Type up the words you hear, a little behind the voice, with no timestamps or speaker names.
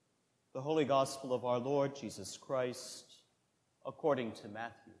The Holy Gospel of our Lord Jesus Christ, according to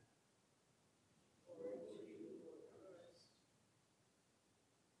Matthew.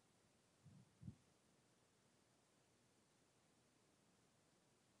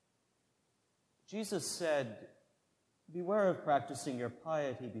 Jesus said, "Beware of practicing your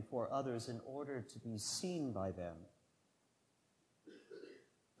piety before others in order to be seen by them.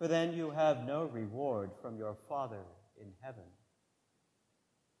 For then you have no reward from your Father in heaven.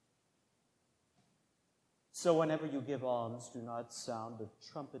 So whenever you give alms, do not sound the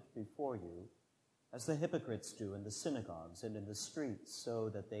trumpet before you, as the hypocrites do in the synagogues and in the streets, so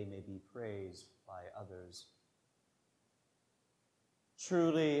that they may be praised by others.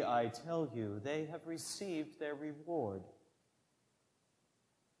 Truly, I tell you, they have received their reward.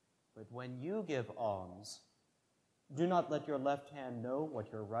 But when you give alms, do not let your left hand know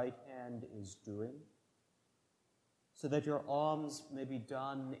what your right hand is doing, so that your alms may be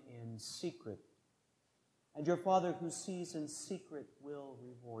done in secret, and your Father who sees in secret will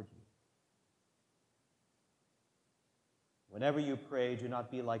reward you. Whenever you pray, do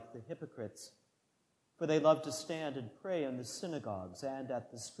not be like the hypocrites, for they love to stand and pray in the synagogues and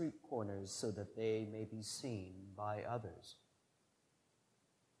at the street corners, so that they may be seen by others.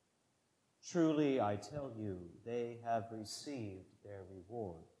 Truly, I tell you, they have received their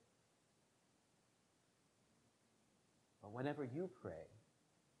reward. But whenever you pray,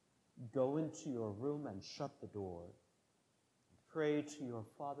 go into your room and shut the door, and pray to your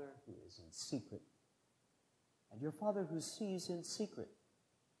Father who is in secret, and your Father who sees in secret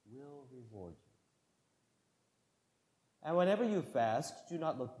will reward you. And whenever you fast, do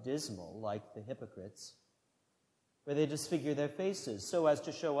not look dismal like the hypocrites, for they disfigure their faces so as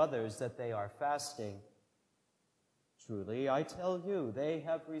to show others that they are fasting. Truly, I tell you, they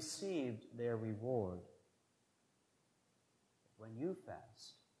have received their reward. But when you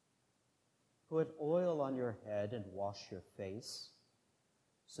fast, put oil on your head and wash your face,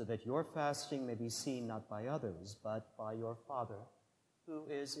 so that your fasting may be seen not by others, but by your Father who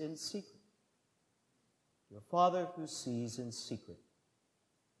is in secret. Your Father who sees in secret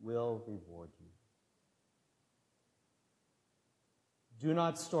will reward you. Do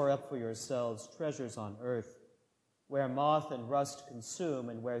not store up for yourselves treasures on earth, where moth and rust consume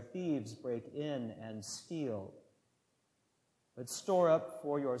and where thieves break in and steal. But store up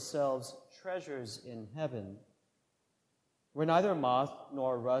for yourselves treasures in heaven, where neither moth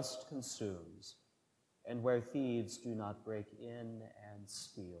nor rust consumes, and where thieves do not break in and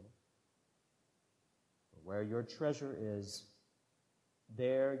steal. For where your treasure is,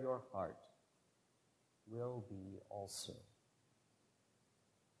 there your heart will be also."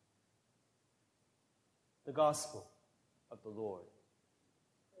 The Gospel of the Lord.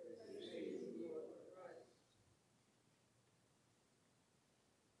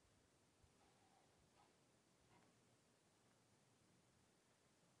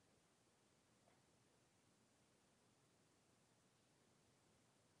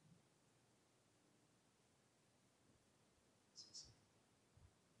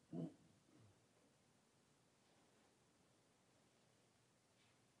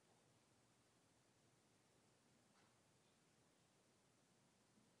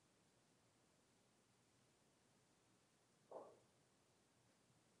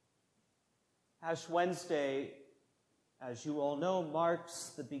 Ash Wednesday, as you all know, marks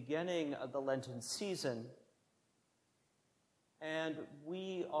the beginning of the Lenten season, and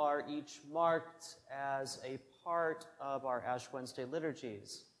we are each marked as a part of our Ash Wednesday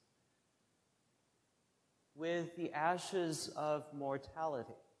liturgies with the ashes of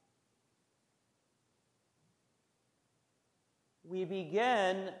mortality. We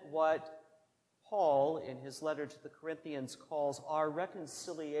begin what Paul, in his letter to the Corinthians, calls our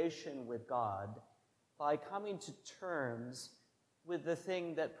reconciliation with God by coming to terms with the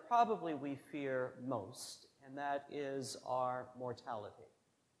thing that probably we fear most, and that is our mortality.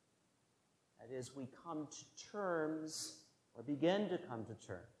 That is, we come to terms, or begin to come to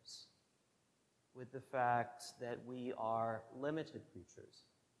terms, with the fact that we are limited creatures,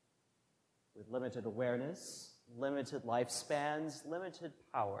 with limited awareness, limited lifespans, limited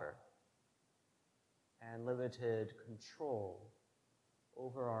power, and limited control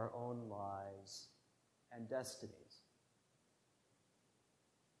over our own lives and destinies.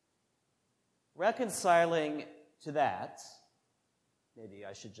 Reconciling to that, maybe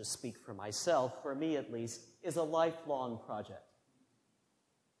I should just speak for myself, for me at least, is a lifelong project.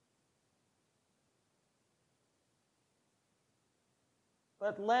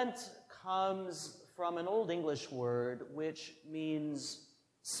 But Lent comes from an Old English word which means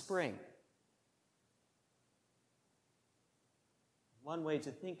spring. One way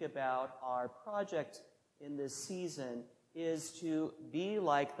to think about our project in this season is to be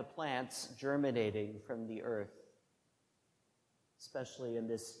like the plants germinating from the earth, especially in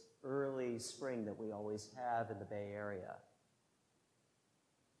this early spring that we always have in the Bay Area.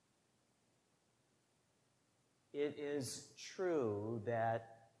 It is true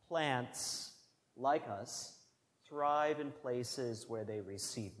that plants, like us, thrive in places where they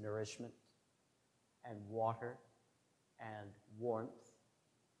receive nourishment and water and warmth,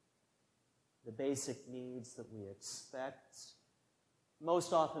 the basic needs that we expect,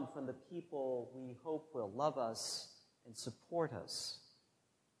 most often from the people we hope will love us and support us.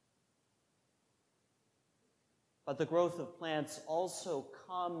 But the growth of plants also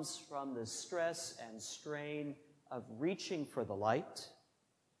comes from the stress and strain of reaching for the light,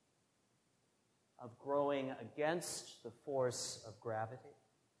 of growing against the force of gravity,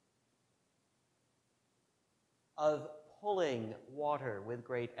 of pulling water with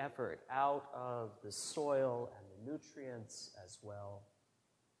great effort out of the soil and the nutrients as well,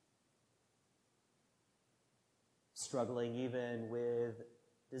 struggling even with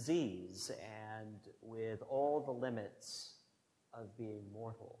disease and with all the limits of being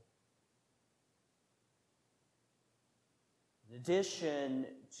mortal. In addition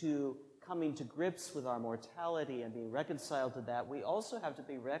to coming to grips with our mortality and being reconciled to that, we also have to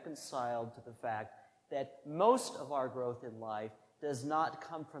be reconciled to the fact that most of our growth in life does not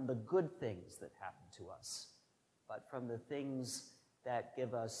come from the good things that happen to us, but from the things that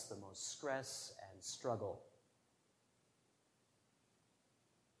give us the most stress and struggle.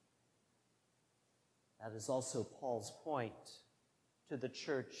 That is also Paul's point to the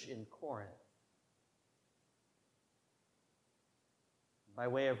church in Corinth. By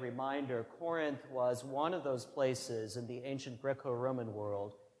way of reminder, Corinth was one of those places in the ancient Greco-Roman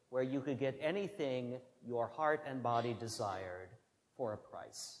world where you could get anything your heart and body desired for a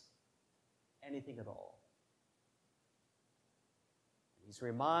price. Anything at all. He's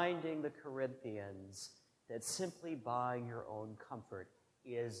reminding the Corinthians that simply buying your own comfort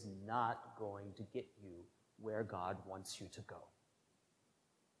is not going to get you where God wants you to go.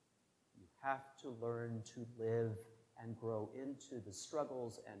 You have to learn to live and grow into the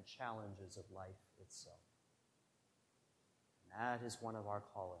struggles and challenges of life itself. And that is one of our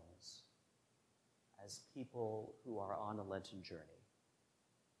callings as people who are on a Lenten journey.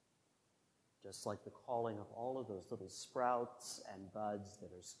 Just like the calling of all of those little sprouts and buds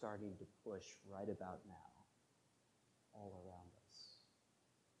that are starting to push right about now, all around us.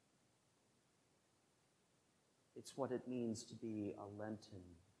 It's what it means to be a Lenten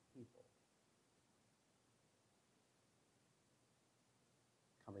people.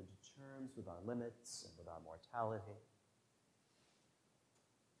 Coming to terms with our limits and with our mortality.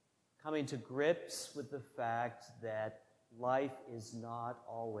 Coming to grips with the fact that life is not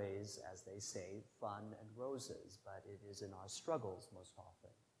always, as they say, fun and roses, but it is in our struggles most often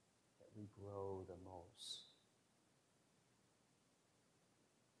that we grow the most.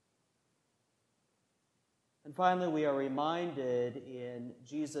 And finally, we are reminded in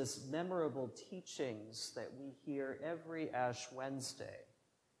Jesus' memorable teachings that we hear every Ash Wednesday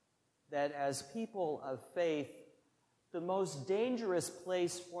that as people of faith, the most dangerous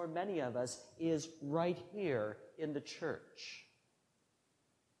place for many of us is right here in the church.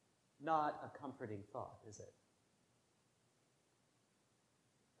 Not a comforting thought, is it?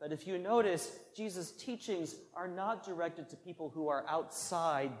 But if you notice, Jesus' teachings are not directed to people who are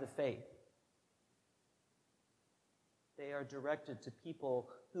outside the faith. They are directed to people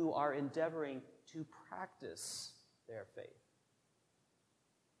who are endeavoring to practice their faith.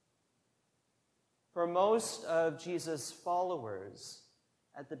 For most of Jesus' followers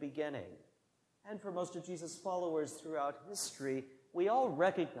at the beginning, and for most of Jesus' followers throughout history, we all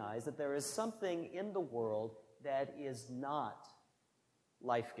recognize that there is something in the world that is not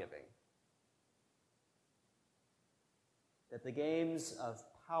life-giving. That the games of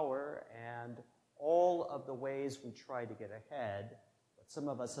power and all of the ways we try to get ahead, what some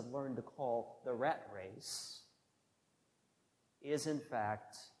of us have learned to call the rat race, is in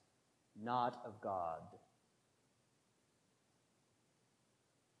fact not of God.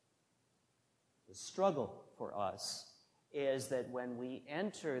 The struggle for us is that when we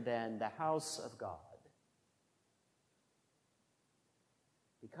enter then the house of God,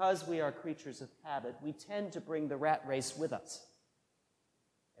 because we are creatures of habit, we tend to bring the rat race with us.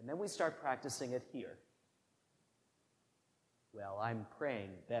 And then we start practicing it here. Well, I'm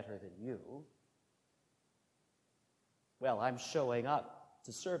praying better than you. Well, I'm showing up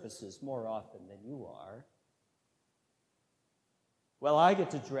to services more often than you are. Well, I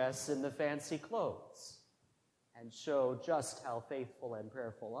get to dress in the fancy clothes. and show just how faithful and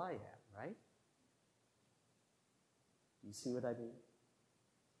prayerful I am, right? Do you see what I mean?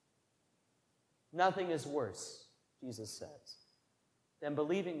 Nothing is worse, Jesus says, than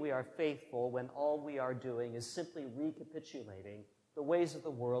believing we are faithful when all we are doing is simply recapitulating the ways of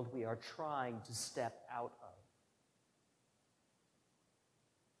the world we are trying to step out of.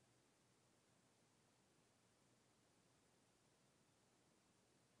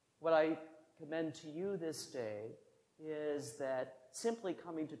 What I commend to you this day is that simply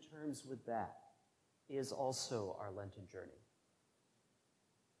coming to terms with that is also our Lenten journey.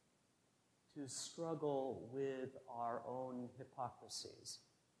 To struggle with our own hypocrisies,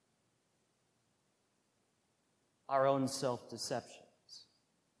 our own self-deceptions,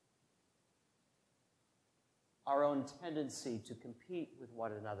 our own tendency to compete with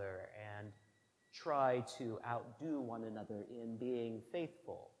one another and try to outdo one another in being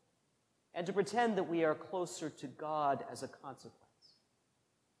faithful, and to pretend that we are closer to God as a consequence.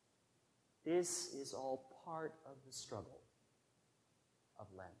 This is all part of the struggle of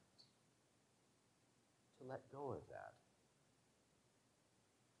Lent. To let go of that.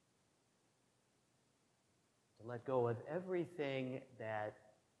 To let go of everything that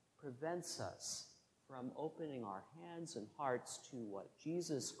prevents us from opening our hands and hearts to what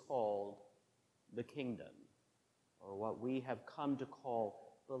Jesus called the kingdom, or what we have come to call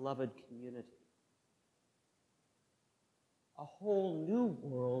beloved community. A whole new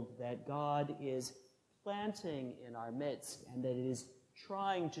world that God is planting in our midst, and that it is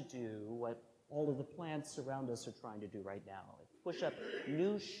trying to do what all of the plants around us are trying to do right now. Push up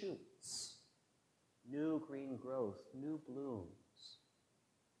new shoots, new green growth, new blooms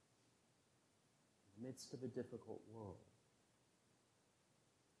in the midst of a difficult world.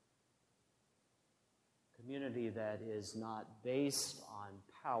 Community that is not based on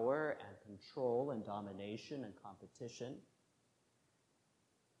power and control and domination and competition.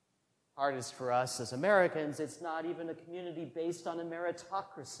 Hardest for us as Americans, it's not even a community based on a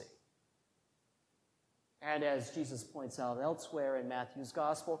meritocracy. And as Jesus points out elsewhere in Matthew's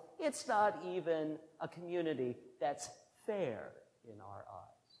gospel, it's not even a community that's fair in our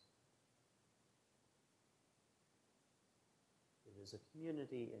eyes. It is a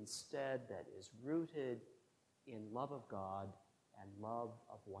community instead that is rooted in love of God and love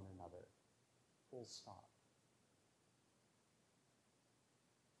of one another. Full stop.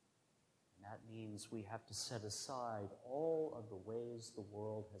 And that means we have to set aside all of the ways the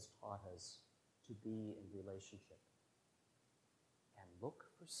world has taught us to be in relationship and look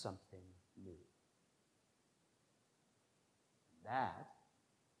for something new. That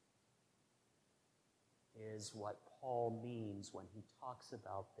is what Paul means when he talks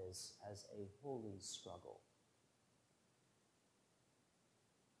about this as a holy struggle.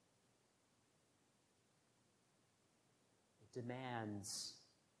 It demands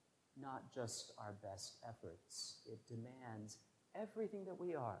not just our best efforts, it demands everything that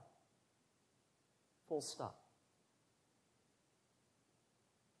we are. Full stop.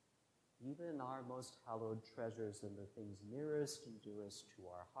 Even our most hallowed treasures and the things nearest and dearest to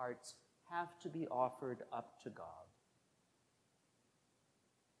our hearts have to be offered up to God.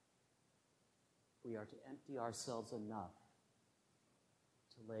 We are to empty ourselves enough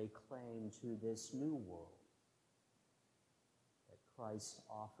to lay claim to this new world that Christ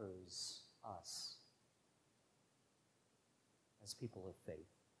offers us as people of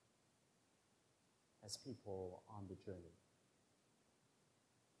faith, as people on the journey,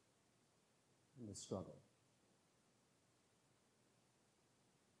 in the struggle.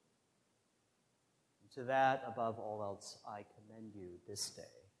 And to that, above all else, I commend you this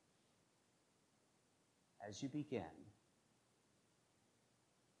day, as you begin,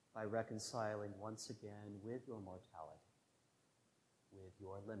 by reconciling once again with your mortality, with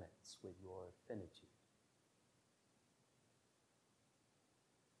your limits, with your finitude.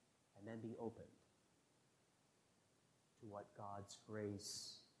 And then be opened to what God's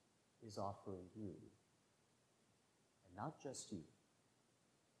grace is offering you. And not just you,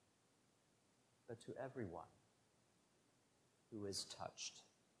 but to everyone who is touched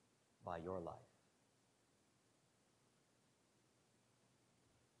by your life.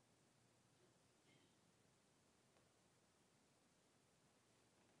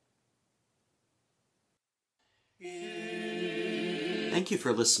 Thank you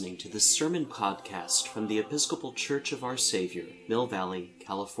for listening to this sermon podcast from the Episcopal Church of Our Savior, Mill Valley,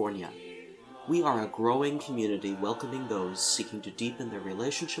 California. We are a growing community welcoming those seeking to deepen their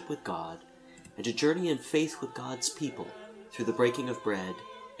relationship with God and to journey in faith with God's people through the breaking of bread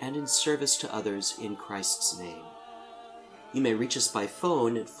and in service to others in Christ's name. You may reach us by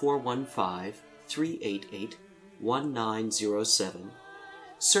phone at 415-388-9333 1907,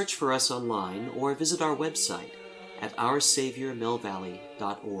 search for us online, or visit our website at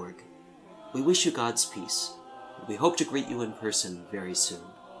oursaviormillvalley.org. We wish you God's peace, and we hope to greet you in person very soon.